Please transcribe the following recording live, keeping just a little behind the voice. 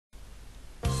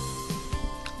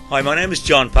Hi, my name is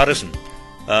John Patterson,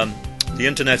 the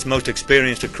internet's most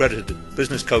experienced accredited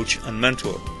business coach and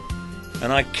mentor,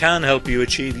 and I can help you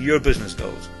achieve your business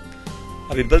goals.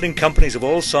 I've been building companies of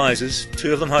all sizes,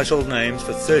 2 of them household names,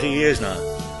 for 30 years now,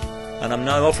 and I'm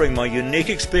now offering my unique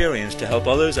experience to help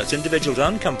others, that's individuals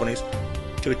and companies,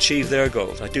 to achieve their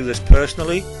goals. I do this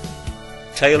personally,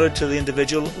 tailored to the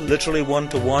individual, literally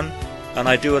one-to-one, and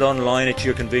I do it online at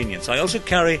your convenience. I also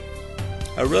carry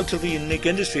a relatively unique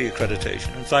industry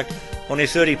accreditation. In fact, only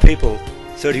 30 people,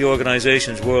 30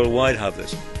 organizations worldwide have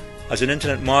this, as an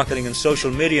internet marketing and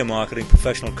social media marketing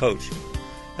professional coach.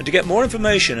 And to get more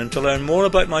information and to learn more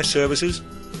about my services,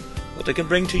 what they can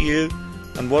bring to you,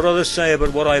 and what others say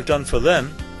about what I've done for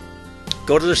them,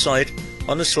 go to the site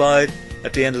on the slide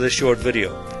at the end of this short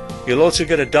video. You'll also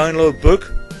get a download book,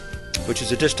 which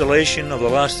is a distillation of the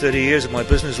last 30 years of my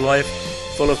business life,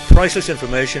 full of priceless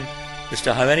information as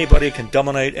to how anybody can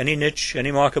dominate any niche,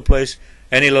 any marketplace,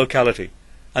 any locality.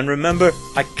 And remember,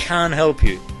 I can help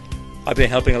you. I've been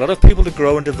helping a lot of people to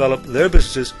grow and develop their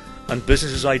businesses and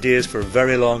business ideas for a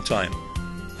very long time.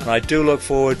 And I do look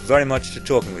forward very much to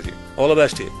talking with you. All the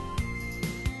best to you.